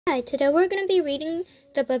Hi, today we're going to be reading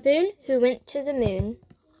The Baboon Who Went to the Moon.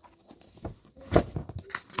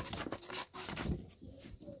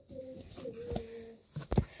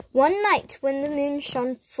 One night when the moon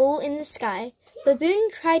shone full in the sky, Baboon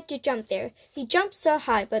tried to jump there. He jumped so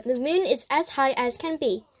high, but the moon is as high as can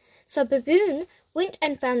be. So Baboon went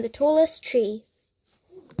and found the tallest tree.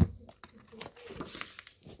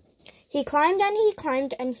 He climbed and he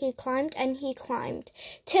climbed and he climbed and he climbed,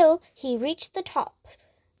 till he reached the top,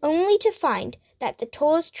 only to find that the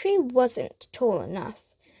tallest tree wasn't tall enough.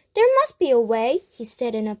 "There must be a way," he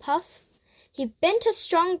said in a puff. He bent a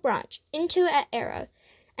strong branch into an arrow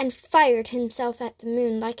and fired himself at the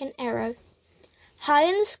moon like an arrow. High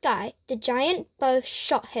in the sky, the giant bow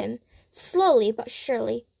shot him. Slowly but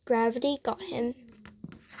surely, gravity got him.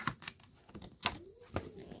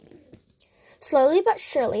 Slowly but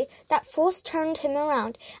surely, that force turned him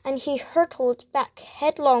around, and he hurtled back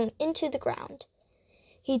headlong into the ground.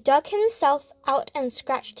 He dug himself out and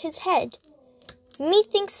scratched his head.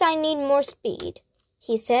 "Methinks I need more speed,"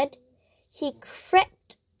 he said. He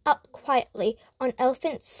crept up quietly on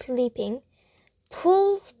Elephant sleeping,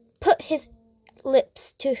 put his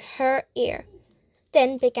lips to her ear,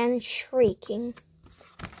 then began shrieking.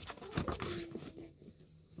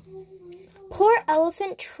 Poor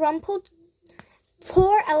Elephant trembled.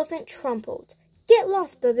 "Get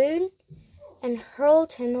lost, Baboon," and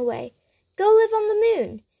hurled him away. "Go live on the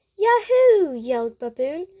moon." "Yahoo!" yelled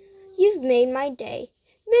Baboon. "You've made my day.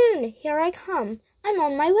 Moon, here I come. I'm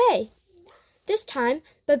on my way." This time,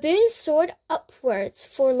 Baboon soared upwards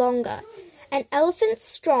for longer. An elephant's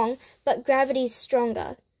strong, but gravity's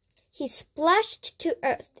stronger. He splashed to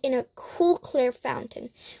earth in a cool, clear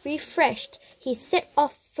fountain. Refreshed, he set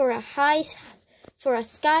off for a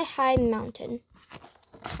sky-high mountain.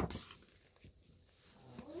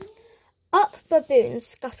 Up Baboon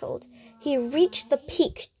scuttled. He reached the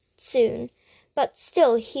peak soon, but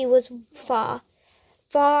still he was far,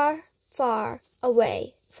 far, far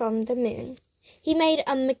away from the moon. He made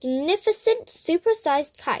a magnificent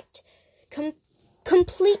super-sized kite,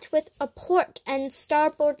 complete with a port and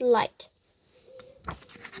starboard light.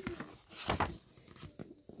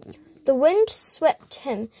 The wind swept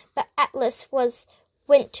him, but Atlas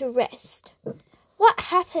went to rest. What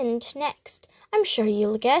happened next? I'm sure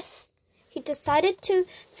you'll guess. He decided to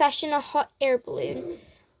fashion a hot air balloon,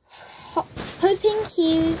 hoping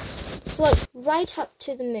he'd float right up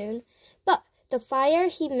to the moon. But the fire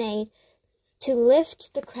he made to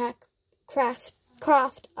lift the craft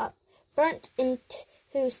up burnt into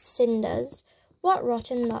cinders. What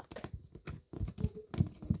rotten luck!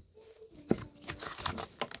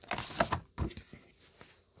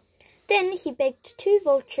 Then he begged two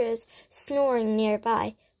vultures snoring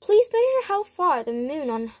nearby, "Please measure how far to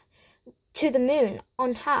the moon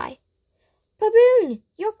on high." "Baboon,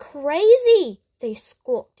 you're crazy!" they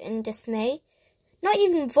squawked in dismay. "Not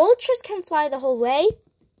even vultures can fly the whole way."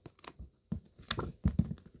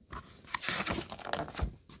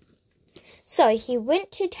 So he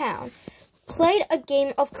went to town, played a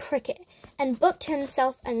game of cricket, and booked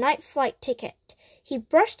himself a night flight ticket. He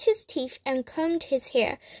brushed his teeth and combed his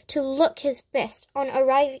hair to look his best on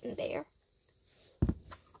arriving there.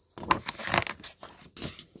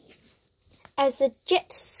 As the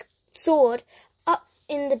jet soared up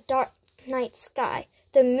in the dark night sky,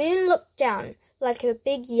 the moon looked down like a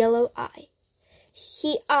big yellow eye.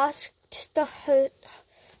 He asked the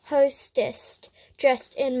hostess,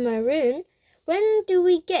 dressed in maroon, "When do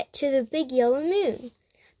we get to the big yellow moon?"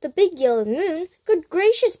 "The big yellow moon? Good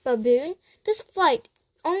gracious, Baboon! This flight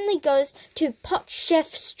only goes to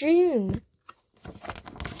Potchefstroom."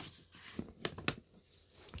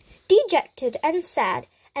 Dejected and sad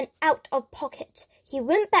and out of pocket, he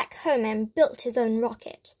went back home and built his own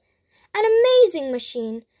rocket. An amazing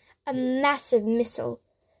machine, a massive missile.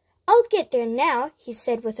 "I'll get there now," he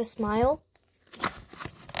said with a smile.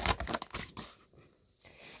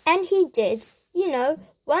 And he did,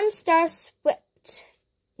 one star-swept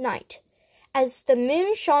night, as the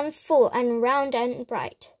moon shone full and round and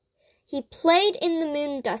bright. He played in the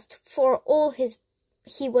moon dust for all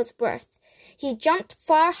he was worth. He jumped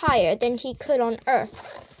far higher than he could on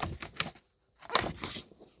earth.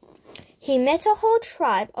 He met a whole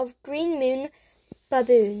tribe of green moon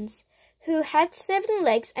baboons, who had 7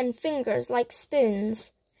 legs and fingers like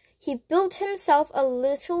spoons. He built himself a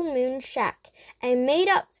little moon shack and made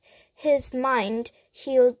up his mind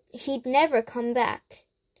he'd never come back.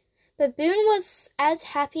 Baboon was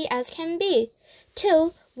as happy as can be,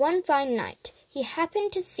 till one fine night he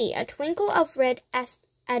happened to see a twinkle of red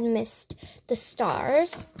amidst the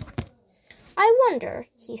stars. "I wonder,"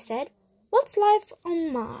 he said, "what's life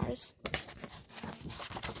on Mars?"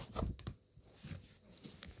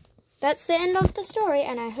 That's the end of the story,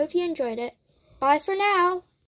 and I hope you enjoyed it. Bye for now.